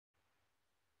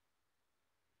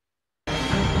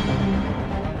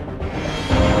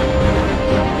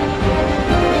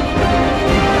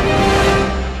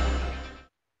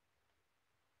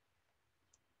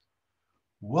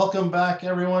Welcome back,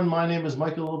 everyone. My name is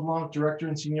Michael LeBlanc, Director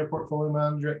and Senior Portfolio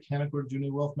Manager at Canaccord Genuity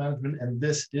Wealth Management, and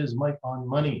this is Mike on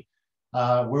Money,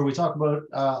 where we talk about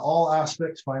all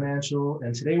aspects financial,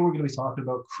 and today we're going to be talking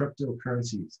about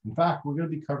cryptocurrencies. In fact, we're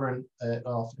going to be covering it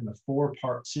off in a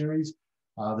four-part series.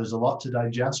 There's a lot to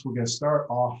digest. We're going to start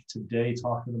off today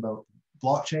talking about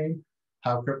blockchain,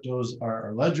 how cryptos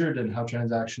are ledgered, and how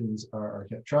transactions are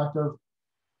kept track of.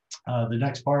 The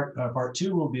next part, part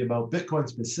two, will be about Bitcoin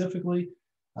specifically.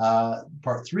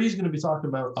 Part three is going to be talking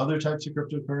about other types of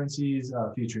cryptocurrencies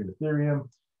featuring Ethereum.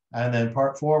 And then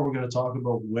part four, we're going to talk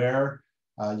about where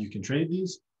you can trade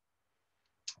these,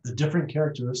 the different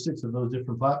characteristics of those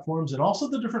different platforms, and also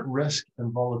the different risk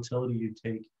and volatility you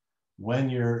take when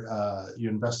you're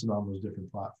investing on those different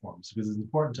platforms. Because it's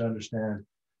important to understand,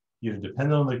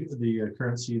 depending on the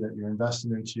currency that you're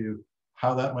investing into,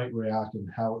 how that might react and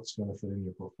how it's going to fit in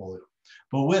your portfolio.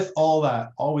 But with all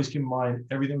that, always keep in mind,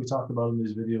 everything we talk about in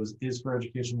these videos is for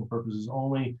educational purposes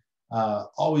only.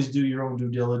 Always do your own due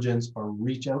diligence or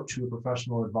reach out to a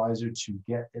professional advisor to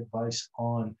get advice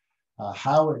on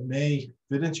how it may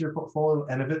fit into your portfolio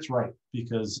and if it's right,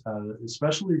 because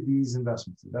especially these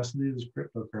investments, especially these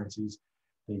cryptocurrencies,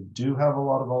 they do have a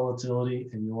lot of volatility,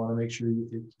 and you want to make sure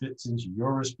it fits into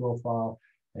your risk profile,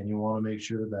 and you want to make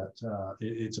sure that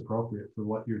it's appropriate for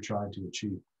what you're trying to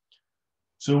achieve.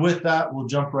 So with that, we'll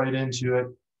jump right into it.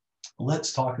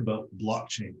 Let's talk about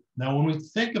blockchain. Now, when we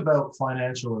think about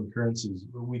financial and currencies,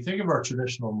 we think of our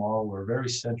traditional model, or a very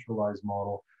centralized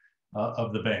model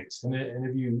of the banks. And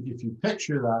if you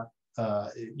picture that,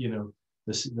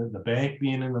 the bank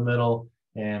being in the middle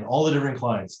and all the different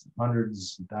clients,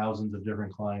 hundreds and thousands of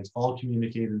different clients, all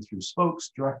communicating through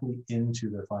spokes directly into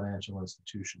their financial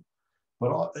institution. But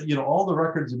all the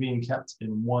records are being kept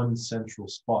in one central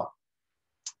spot.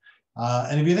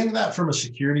 And if you think of that from a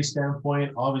security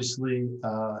standpoint, obviously,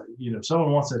 if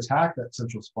someone wants to attack that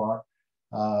central spot,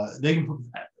 they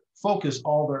can focus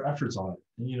all their efforts on it.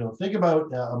 And, think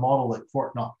about a model like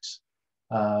Fort Knox.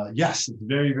 Yes, it's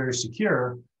very, very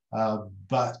secure,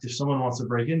 but if someone wants to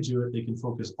break into it, they can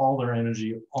focus all their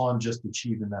energy on just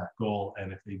achieving that goal.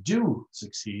 And if they do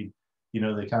succeed,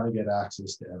 they kind of get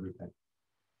access to everything.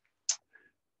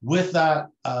 With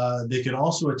that, they can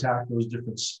also attack those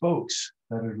different spokes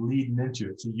that are leading into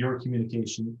it. So your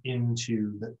communication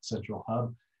into the central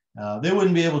hub. They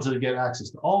wouldn't be able to get access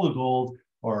to all the gold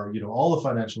or all the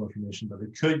financial information, but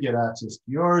they could get access to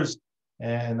yours.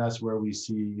 And that's where we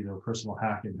see personal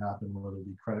hacking happen, whether it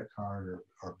be credit card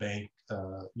or bank,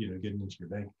 getting into your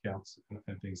bank accounts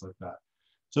and things like that.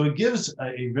 So it gives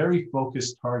a very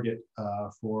focused target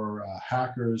for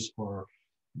hackers or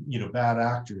bad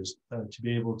actors to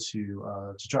be able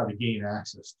to try to gain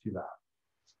access to that.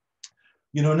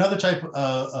 Another type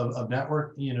of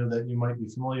network, that you might be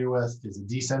familiar with is a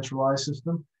decentralized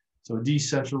system. So a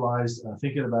decentralized,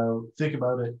 think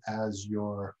about it as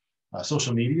your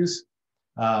social medias.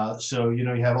 So, you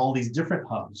have all these different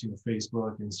hubs,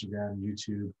 Facebook, Instagram,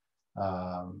 YouTube,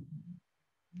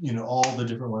 all the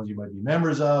different ones you might be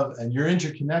members of, and you're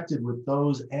interconnected with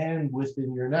those and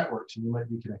within your networks. And you might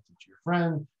be connected to your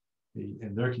friend,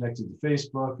 and they're connected to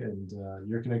Facebook, and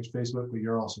you're connected to Facebook, but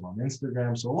you're also on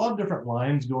Instagram. So a lot of different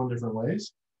lines go in different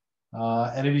ways.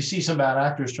 And if you see some bad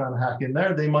actors trying to hack in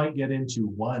there, they might get into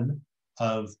one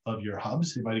of your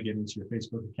hubs. They might get into your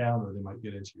Facebook account, or they might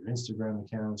get into your Instagram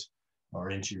account,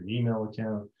 or into your email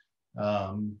account,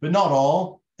 but not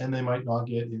all. And they might not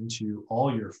get into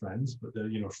all your friends, but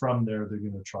from there, they're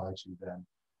going to try to then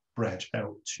branch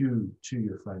out to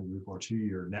your friend group or to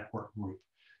your network group.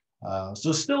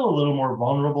 So still a little more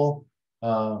vulnerable,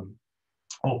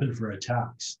 open for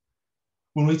attacks.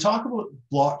 When we talk about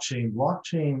blockchain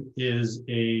is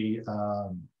a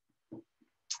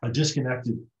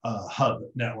disconnected hub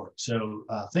network. So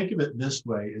think of it this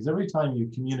way: is every time you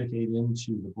communicate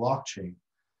into the blockchain,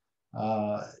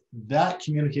 that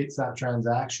communicates that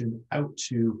transaction out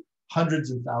to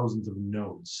hundreds and thousands of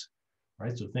nodes,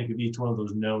 right? So think of each one of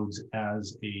those nodes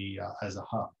as a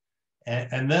hub,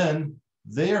 and then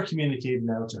they are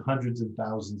communicating out to hundreds and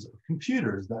thousands of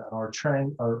computers that are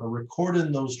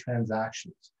recording those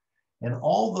transactions, and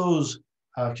all those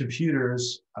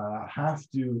computers have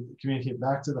to communicate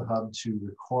back to the hub to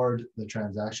record the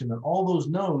transaction, and all those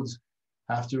nodes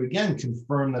have to again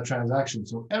confirm the transaction.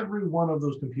 So every one of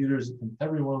those computers and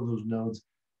every one of those nodes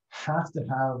have to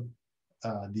have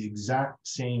the exact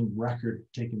same record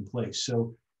taking place.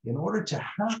 So in order to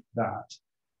hack that,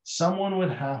 someone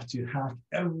would have to hack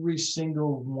every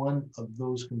single one of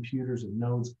those computers and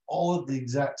nodes all at the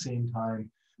exact same time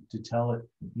to tell it,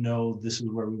 no, this is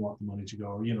where we want the money to go,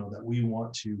 or that we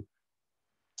want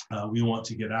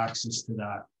to get access to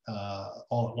that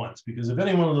all at once. Because if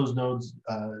any one of those nodes,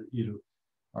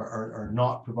 are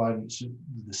not providing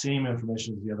the same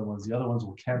information as the other ones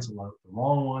will cancel out the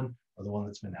wrong one or the one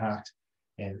that's been hacked,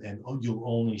 and you'll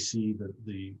only see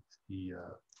the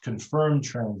confirmed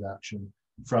transaction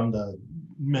from the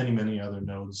many other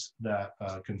nodes that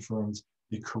confirms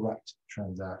the correct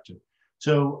transaction.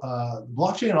 So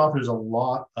blockchain offers a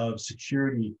lot of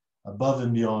security above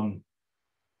and beyond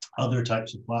other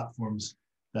types of platforms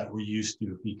that we're used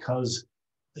to, because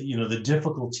the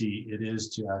difficulty it is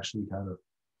to actually kind of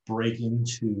break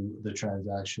into the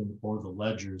transaction or the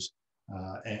ledgers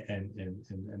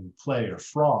and play or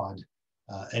fraud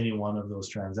any one of those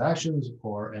transactions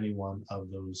or any one of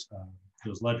those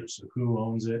ledgers. So who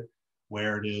owns it,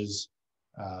 where it is,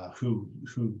 who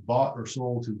bought or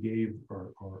sold, who gave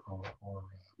or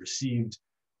received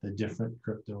the different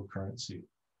cryptocurrency.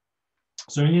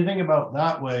 So when you think about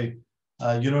that way,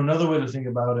 another way to think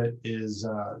about it is,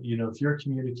 if you're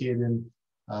communicating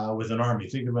with an army,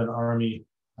 think of an army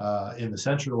in the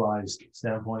centralized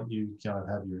standpoint. You kind of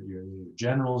have your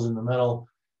generals in the middle,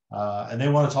 and they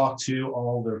want to talk to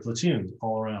all their platoons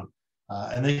all around,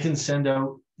 and they can send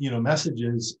out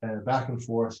messages back and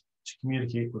forth to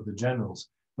communicate with the generals.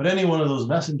 But any one of those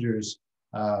messengers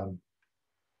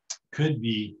could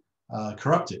be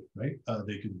corrupted, right?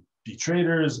 They could be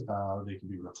traitors, they could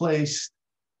be replaced,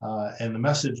 and the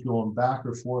message going back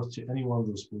or forth to any one of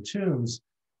those platoons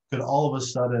could all of a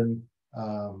sudden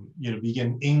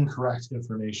begin incorrect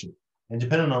information. And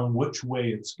depending on which way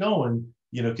it's going,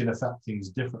 can affect things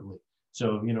differently.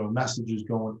 So, a message is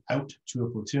going out to a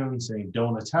platoon saying,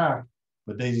 don't attack,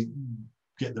 but they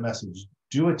get the message,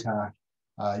 do attack,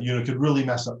 could really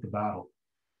mess up the battle.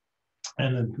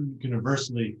 And then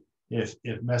conversely, if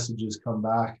messages come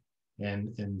back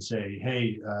and say,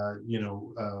 hey,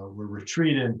 we're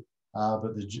retreating,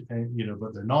 but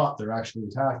they're not, they're actually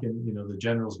attacking, the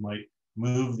generals might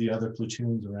move the other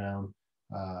platoons around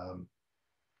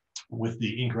with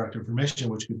the incorrect information,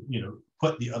 which could,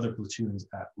 put the other platoons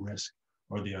at risk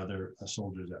or the other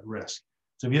soldiers at risk.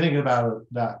 So if you think about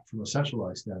that from a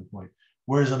centralized standpoint,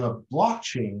 whereas on a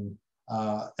blockchain,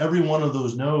 every one of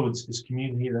those nodes is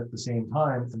communicated at the same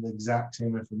time and the exact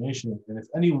same information. And if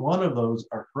any one of those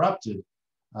are corrupted,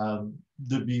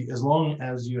 as long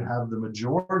as you have the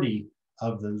majority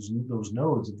of those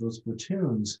nodes, of those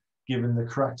platoons, given the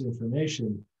correct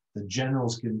information, the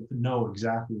generals can know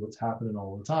exactly what's happening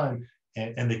all the time,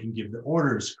 and they can give the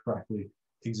orders correctly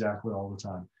exactly all the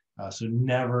time. So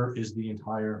never is the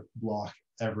entire block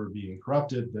ever being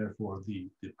corrupted. Therefore, the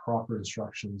proper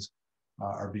instructions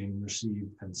are being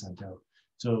received and sent out.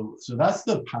 So that's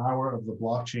the power of the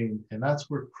blockchain, and that's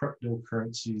where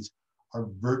cryptocurrencies are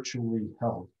virtually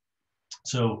held.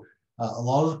 So a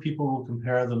lot of the people will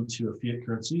compare them to a fiat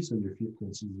currency. So your fiat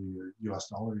currency are your US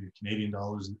dollar, your Canadian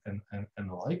dollars, and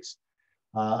the likes.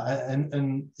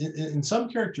 And in some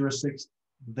characteristics,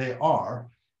 they are,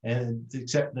 and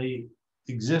except they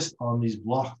exist on these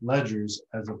block ledgers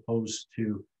as opposed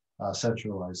to a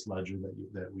centralized ledger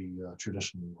that we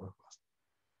traditionally work with.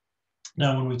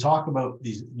 Now, when we talk about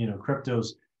these,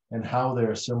 cryptos and how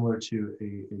they're similar to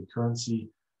a currency,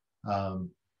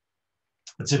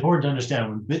 it's important to understand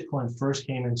when Bitcoin first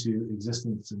came into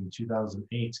existence in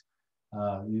 2008,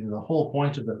 the whole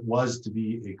point of it was to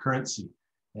be a currency.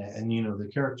 And the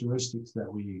characteristics that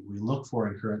we look for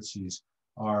in currencies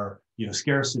are,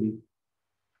 scarcity,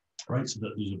 right? So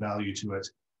that there's a value to it.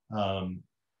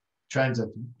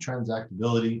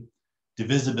 Transactability,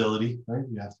 divisibility, right?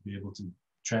 You have to be able to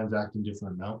transact in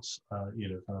different amounts,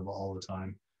 kind of all the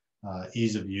time.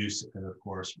 Ease of use, and of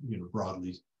course,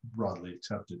 broadly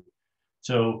accepted.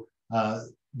 So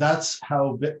that's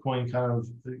how Bitcoin kind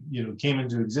of, came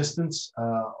into existence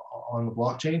on the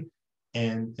blockchain.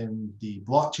 And the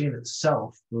blockchain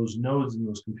itself, those nodes and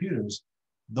those computers,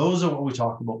 those are what we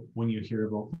talk about when you hear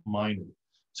about mining.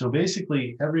 So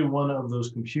basically, every one of those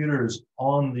computers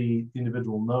on the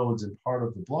individual nodes and part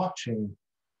of the blockchain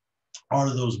are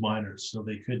those miners. So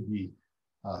they could be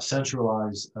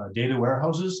centralized data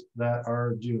warehouses that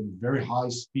are doing very high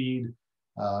speed,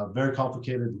 very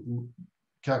complicated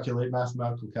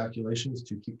mathematical calculations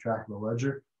to keep track of the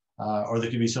ledger. Or they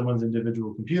could be someone's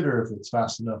individual computer if it's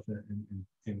fast enough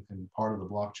in part of the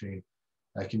blockchain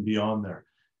that can be on there.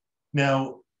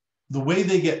 Now, the way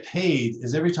they get paid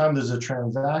is every time there's a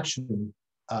transaction,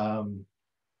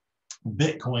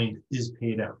 Bitcoin is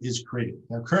paid out, is created.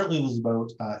 Now, currently there's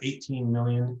about 18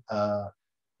 million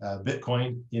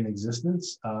Bitcoin in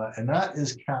existence, and that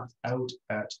is capped out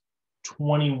at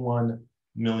 21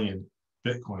 million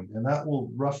Bitcoin, and that will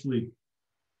roughly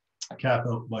cap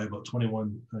out by about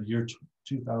 21 year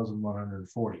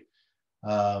 2140.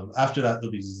 After that,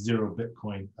 there'll be 0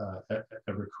 Bitcoin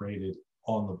ever created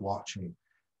on the blockchain.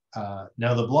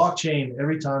 Now the blockchain,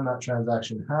 every time that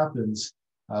transaction happens,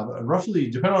 roughly,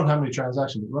 depending on how many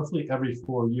transactions, but roughly every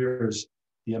 4 years,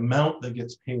 the amount that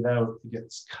gets paid out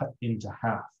gets cut into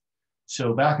half.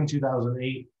 So back in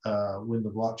 2008, when the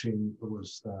blockchain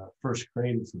was first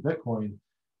created for Bitcoin,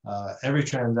 every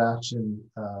transaction,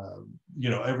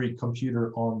 every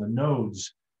computer on the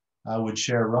nodes would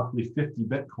share roughly 50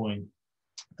 Bitcoin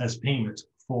as payment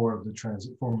for the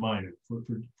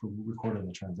for recording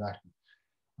the transaction.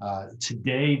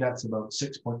 Today, that's about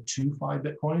 6.25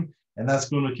 Bitcoin, and that's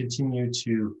going to continue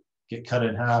to get cut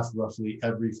in half roughly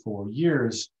every 4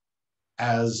 years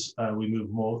as we move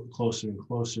closer and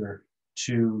closer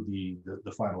to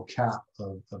the final cap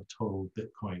of total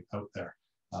Bitcoin out there,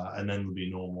 and then there'll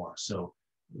be no more. So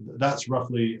that's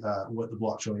roughly what the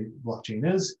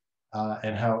blockchain is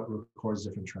and how it records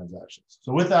different transactions.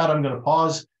 So with that, I'm going to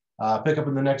pause, pick up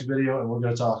in the next video, and we're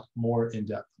going to talk more in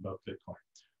depth about Bitcoin.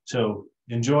 So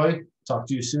enjoy, talk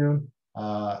to you soon,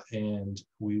 and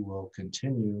we will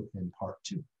continue in part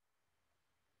 2.